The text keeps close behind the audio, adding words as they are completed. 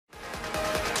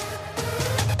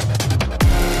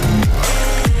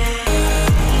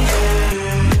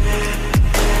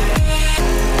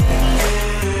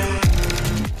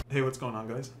going on,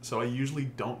 guys? So I usually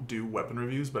don't do weapon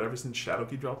reviews, but ever since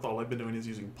Shadowkey dropped, all I've been doing is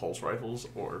using pulse rifles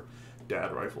or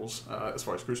dad rifles as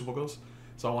far as Crucible goes.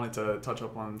 So I wanted to touch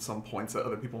up on some points that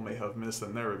other people may have missed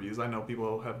in their reviews. I know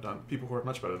people who are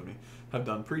much better than me have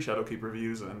done pre-Shadowkeep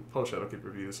reviews and post-Shadowkeep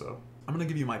reviews, so I'm going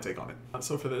to give you my take on it.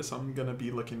 So for this, I'm going to be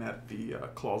looking at the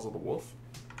Claws of the Wolf.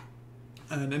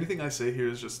 And anything I say here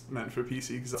is just meant for PC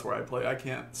because that's where I play. I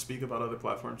can't speak about other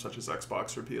platforms such as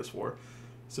Xbox or PS4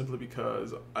 simply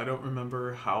because I don't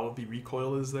remember how the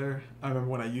recoil is there. I remember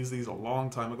when I used these a long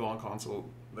time ago on console,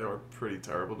 they were pretty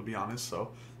terrible to be honest,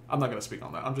 so I'm not going to speak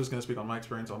on that. I'm just going to speak on my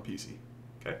experience on PC.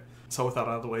 Okay? So with that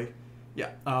out of the way,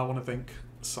 yeah, I want to thank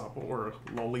Sapo or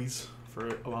Lollies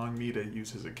for allowing me to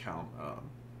use his account.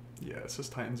 Yeah, it says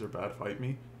Titans are bad, fight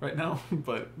me right now,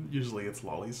 but usually it's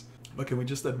Lollies. But can we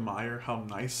just admire how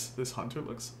nice this hunter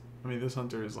looks? I mean, this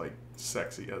hunter is like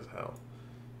sexy as hell.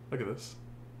 Look at this.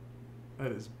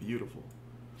 That is beautiful.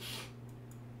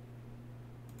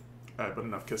 Alright, but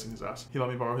enough kissing his ass. He let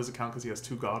me borrow his account because he has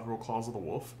 2 God Roll Claws of the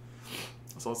Wolf.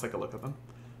 So let's take a look at them.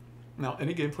 Now,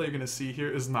 any gameplay you're going to see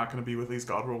here is not going to be with these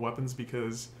God Roll weapons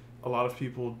because a lot of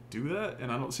people do that,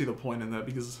 and I don't see the point in that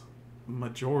because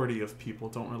majority of people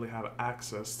don't really have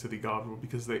access to the God Roll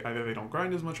because either they don't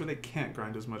grind as much or they can't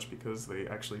grind as much because they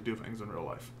actually do things in real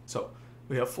life. So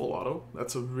we have full auto.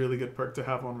 That's a really good perk to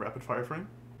have on rapid fire frame.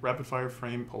 Rapid fire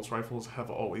frame pulse rifles have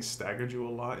always staggered you a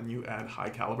lot, and you add high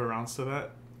caliber rounds to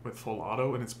that with full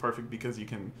auto, and it's perfect because you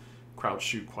can crouch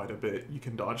shoot quite a bit. You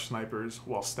can dodge snipers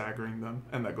while staggering them,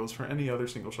 and that goes for any other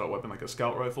single shot weapon like a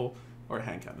scout rifle or a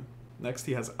hand cannon. Next,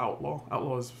 he has Outlaw.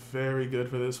 Outlaw is very good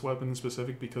for this weapon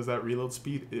specific because that reload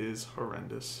speed is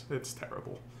horrendous. It's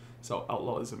terrible. So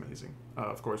Outlaw is amazing.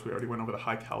 Of course, we already went over the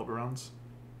high caliber rounds.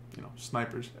 You know,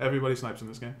 snipers. Everybody snipes in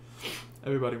this game.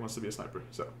 Everybody wants to be a sniper.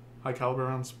 So high caliber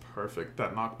rounds, perfect.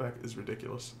 That knockback is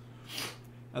ridiculous.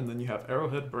 And then you have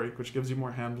Arrowhead Break, which gives you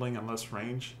more handling and less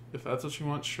range. If that's what you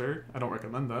want, sure. I don't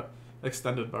recommend that.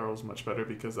 Extended Barrel is much better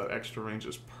because that extra range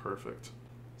is perfect.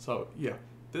 So yeah.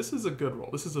 This is a good roll.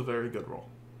 This is a very good roll.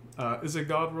 Is it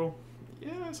God roll?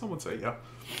 Yeah, some would say yeah.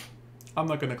 I'm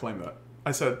not going to claim that.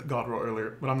 I said God roll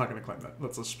earlier, but I'm not going to claim that.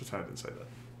 Let's just pretend I didn't say that.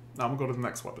 Now I'm going to go to the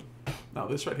next weapon. Now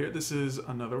this right here, this is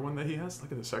another one that he has.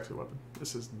 Look at this sexy weapon.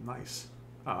 This is nice.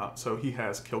 So he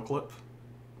has Kill Clip.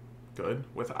 Good.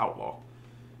 With Outlaw.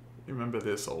 You remember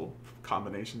this old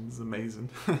combination is amazing.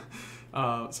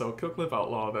 So Kill Clip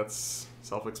Outlaw, that's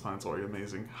self-explanatory,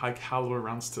 amazing. High caliber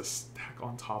rounds to stack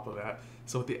on top of that.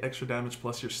 So with the extra damage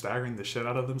plus you're staggering the shit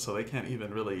out of them so they can't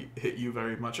even really hit you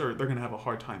very much, or they're going to have a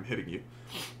hard time hitting you.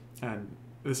 And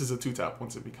this is a 2-tap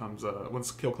once it becomes, once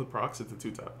Kill Clip procs, it's a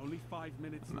 2-tap. Only 5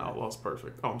 minutes. And Outlaw's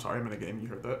perfect. Oh, I'm sorry, I'm in a game, you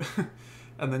heard that.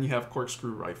 And then you have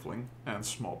Corkscrew Rifling and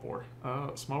Small Bore.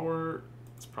 Small Bore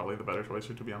is probably the better choice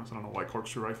here, to be honest. I don't know why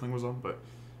Corkscrew Rifling was on, but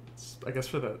I guess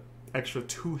for that extra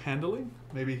 2 handling,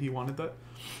 maybe he wanted that.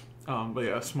 But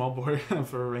yeah, Small Bore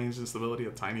for range and stability,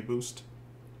 a tiny boost.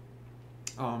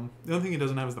 The only thing he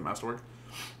doesn't have is the Masterwork.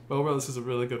 But overall, this is a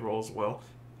really good roll as well.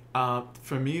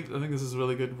 For me, I think this is a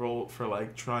really good roll for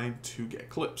like trying to get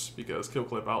clips because Kill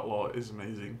Clip Outlaw is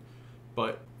amazing.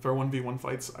 But for 1v1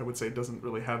 fights, I would say it doesn't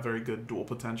really have very good duel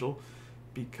potential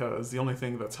because the only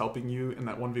thing that's helping you in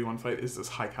that 1v1 fight is this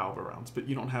high caliber rounds. But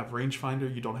you don't have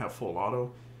rangefinder, you don't have full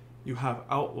auto. You have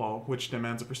Outlaw, which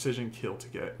demands a precision kill to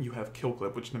get. You have Kill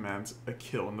Clip, which demands a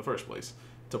kill in the first place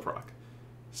to proc.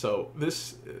 So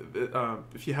this,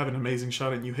 if you have an amazing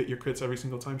shot and you hit your crits every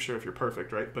single time, sure, if you're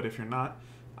perfect, right? But if you're not,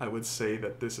 I would say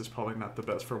that this is probably not the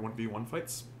best for 1v1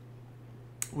 fights.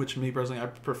 Which, me personally, I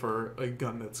prefer a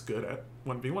gun that's good at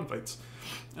 1v1 fights.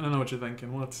 And I know what you're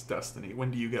thinking, well, it's Destiny. When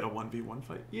do you get a 1v1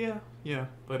 fight? Yeah.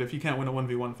 But if you can't win a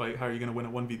 1v1 fight, how are you going to win a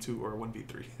 1v2 or a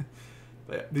 1v3?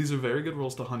 But yeah, these are very good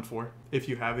rolls to hunt for. If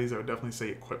you have these, I would definitely say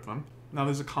equip them. Now,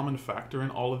 there's a common factor in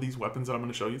all of these weapons that I'm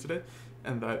going to show you today,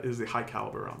 and that is the high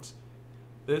caliber rounds.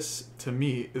 This, to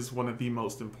me, is one of the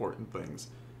most important things.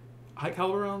 High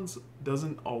caliber rounds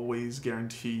doesn't always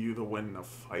guarantee you the win in a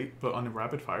fight, but on a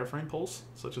rapid fire frame pulse,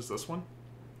 such as this one,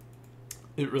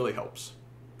 it really helps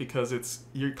because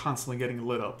you're constantly getting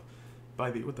lit up by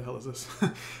the, what the hell is this?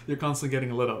 You're constantly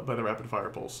getting lit up by the rapid fire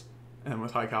pulse. And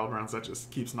with high caliber rounds, that just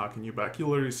keeps knocking you back. You'll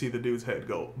literally see the dude's head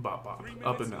go bop bop,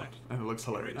 up and down, and it looks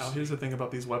hilarious. Now, here's the thing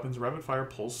about these weapons. Rapid fire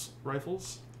pulse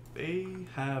rifles, they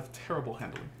have terrible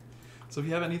handling. So if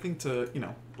you have anything to, you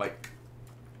know, like,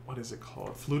 what is it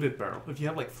called? Fluted barrel. If you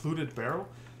have, like, fluted barrel,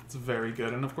 It's very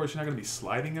good. And of course, you're not going to be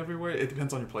sliding everywhere. It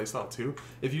depends on your playstyle too.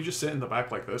 If you just sit in the back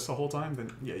like this the whole time,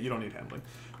 then yeah, you don't need handling.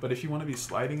 But if you want to be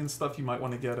sliding and stuff, you might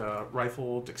want to get a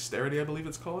rifle dexterity, I believe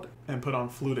it's called, and put on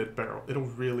fluted barrel. It'll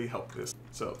really help this.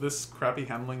 So this crappy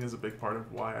handling is a big part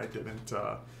of why I didn't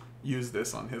use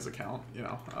this on his account. You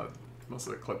know, most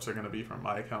of the clips are going to be from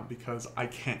my account because I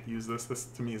can't use this. This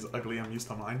to me is ugly. I'm used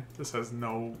to mine. This has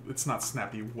no, it's not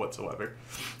snappy whatsoever.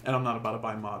 And I'm not about to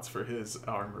buy mods for his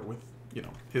armor with, you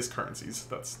know, his currencies.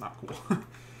 That's not cool.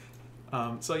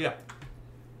 So yeah,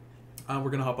 we're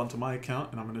going to hop onto my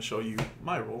account and I'm going to show you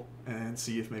my role and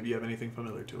see if maybe you have anything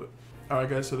familiar to it. Alright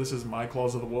guys, so this is my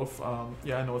Claws of the Wolf.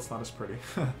 Yeah, I know it's not as pretty.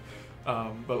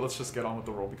 But let's just get on with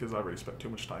the role because I already spent too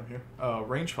much time here.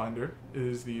 Rangefinder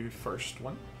is the first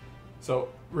one. So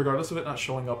regardless of it not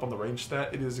showing up on the range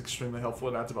stat, it is extremely helpful.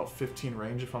 It adds about 15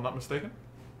 range if I'm not mistaken.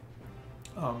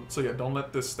 So yeah, don't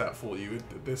let this stat fool you.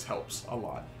 This helps a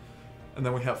lot. And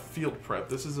then we have Field Prep.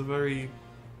 This is a very,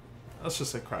 let's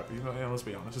just say crappy. Let's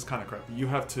be honest, it's kind of crappy. You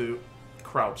have to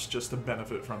crouch just to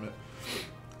benefit from it.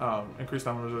 Increased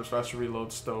down reserves, faster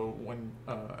reload, stow when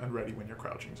and ready when you're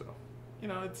crouching. So, you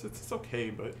know, it's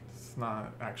okay, but it's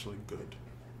not actually good.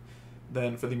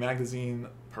 Then for the magazine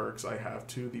perks, I have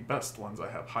two of the best ones. I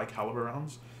have high caliber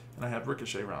rounds and I have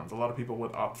ricochet rounds. A lot of people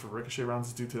would opt for ricochet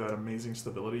rounds due to that amazing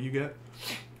stability you get.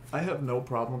 I have no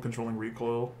problem controlling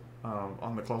recoil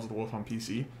on the Claws of the Wolf on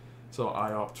PC, so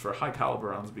I opt for high caliber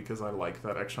rounds because I like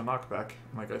that extra knockback.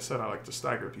 Like I said, I like to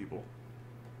stagger people.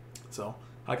 So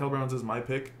high caliber rounds is my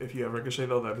pick. If you have ricochet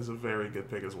though, that is a very good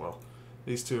pick as well.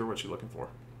 These two are what you're looking for.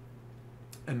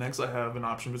 And next I have an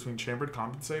option between chambered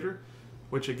compensator,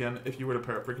 which again, if you were to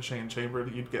pair up ricochet and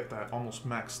chambered, you'd get that almost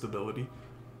max stability.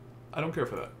 I don't care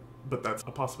for that, but that's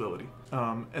a possibility.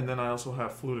 And then I also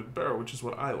have fluted barrel, which is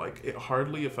what I like. It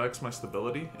hardly affects my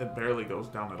stability. It barely goes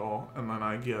down at all. And then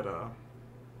I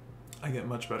get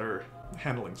much better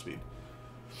handling speed.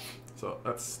 So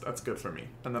that's good for me.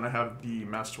 And then I have the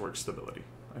Masterwork stability.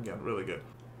 Again, really good.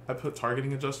 I put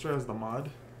targeting adjuster as the mod.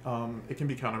 It can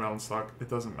be counterbalance stock. It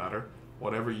doesn't matter.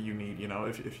 Whatever you need, you know,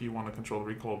 if you want to control the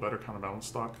recoil better, counterbalance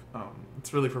stock.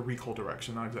 It's really for recoil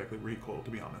direction, not exactly recoil, to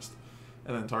be honest.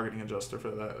 And then targeting adjuster for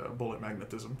that bullet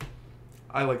magnetism.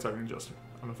 I like targeting adjuster.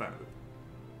 I'm a fan of it.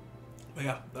 But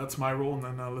yeah, that's my role, and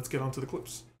then let's get on to the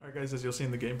clips. Alright guys, as you'll see in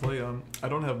the gameplay, I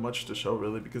don't have much to show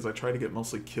really because I try to get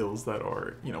mostly kills that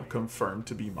are, you know, confirmed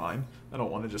to be mine. I don't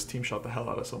want to just team shot the hell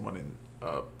out of someone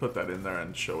and put that in there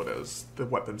and show it as the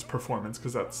weapon's performance,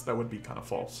 because that would be kind of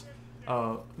false.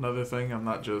 Another thing, I'm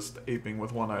not just aping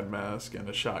with one-eyed mask and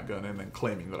a shotgun and then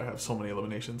claiming that I have so many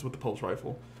eliminations with the pulse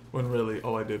rifle, when really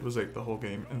all I did was ape the whole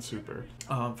game in super.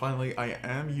 Finally, I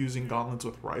am using gauntlets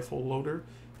with rifle loader,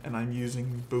 and I'm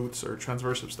using boots or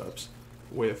transversive steps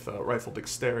with rifle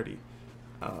dexterity.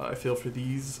 I feel for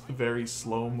these very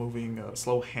slow-moving,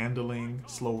 slow-handling,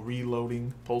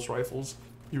 slow-reloading pulse rifles,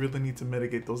 you really need to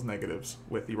mitigate those negatives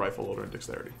with the rifle loader and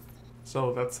dexterity.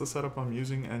 So that's the setup I'm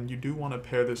using, and you do want to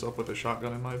pair this up with a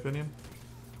shotgun in my opinion,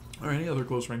 or any other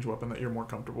close range weapon that you're more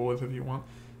comfortable with if you want.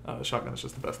 Shotgun is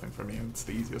just the best thing for me, and it's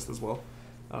the easiest as well.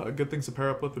 Good things to pair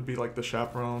up with would be like the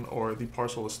Chaperone, or the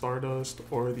Parcel of Stardust,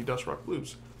 or the Dust Rock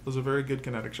Blues. Those are very good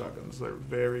kinetic shotguns. They're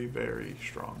very, very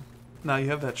strong. Now you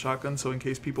have that shotgun, so in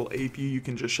case people ape you, you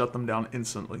can just shut them down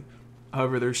instantly.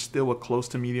 However, there's still a close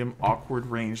to medium awkward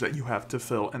range that you have to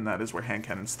fill, and that is where hand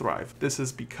cannons thrive. This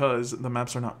is because the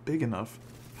maps are not big enough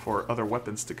for other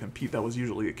weapons to compete. That was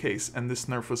usually the case, and this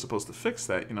nerf was supposed to fix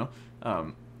that, you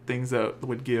know? Things that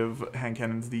would give hand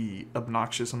cannons the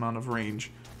obnoxious amount of range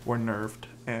were nerfed,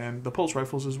 and the pulse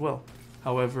rifles as well.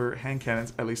 However, hand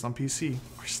cannons, at least on PC,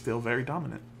 are still very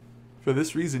dominant. For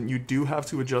this reason, you do have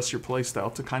to adjust your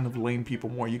playstyle to kind of lane people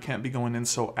more. You can't be going in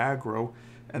so aggro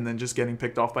and then just getting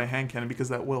picked off by hand cannon, because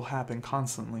that will happen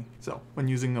constantly. So when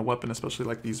using a weapon, especially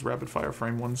like these rapid fire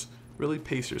frame ones, really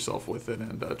pace yourself with it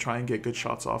and try and get good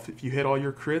shots off. If you hit all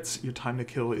your crits, your time to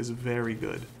kill is very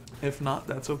good. If not,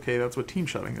 that's okay. That's what team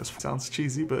shotting is. Sounds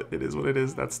cheesy, but it is what it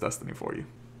is. That's Destiny for you.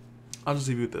 I'll just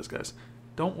leave you with this, guys.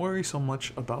 Don't worry so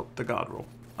much about the god roll.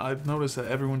 I've noticed that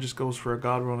everyone just goes for a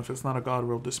god roll, and if it's not a god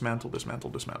roll, dismantle, dismantle,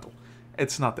 dismantle.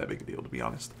 It's not that big a deal, to be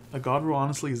honest. A god roll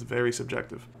honestly is very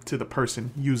subjective to the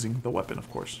person using the weapon, of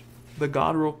course. The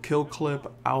god roll, kill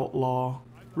clip, outlaw,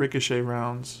 ricochet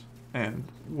rounds, and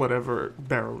whatever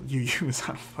barrel you use, I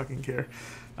don't fucking care.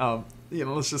 You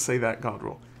know, let's just say that god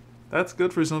roll. That's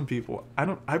good for some people.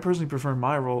 I personally prefer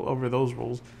my roll over those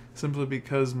rolls, simply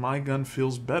because my gun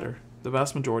feels better. The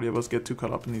vast majority of us get too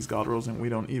caught up in these god rolls, and we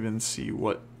don't even see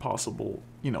what possible,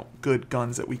 you know, good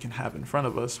guns that we can have in front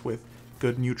of us with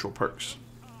good neutral perks.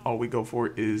 All we go for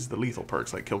is the lethal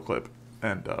perks like kill clip,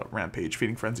 and Rampage,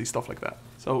 Feeding Frenzy, stuff like that.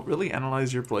 So really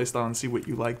analyze your playstyle and see what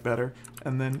you like better,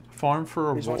 and then farm for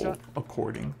a role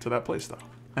according to that playstyle.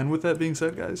 And with that being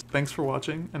said, guys, thanks for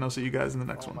watching, and I'll see you guys in the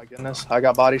next one. Oh my goodness, I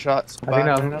got body shots.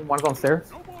 I think one's on stairs.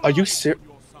 Are you serious?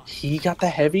 He got the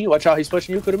heavy? Watch out, he's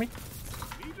pushing you, Kurumi.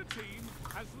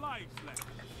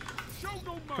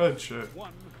 Good shit.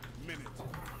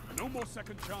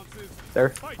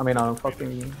 There. I mean,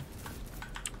 fucking.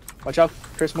 Watch out,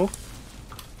 Chris, move.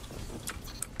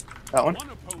 That one.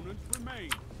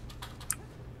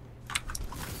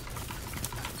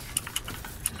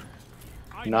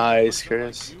 Nice,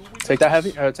 Chris. Take that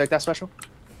heavy, take that special.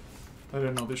 I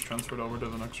didn't know these transferred over to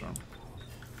the next round.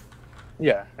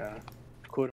 Yeah, yeah.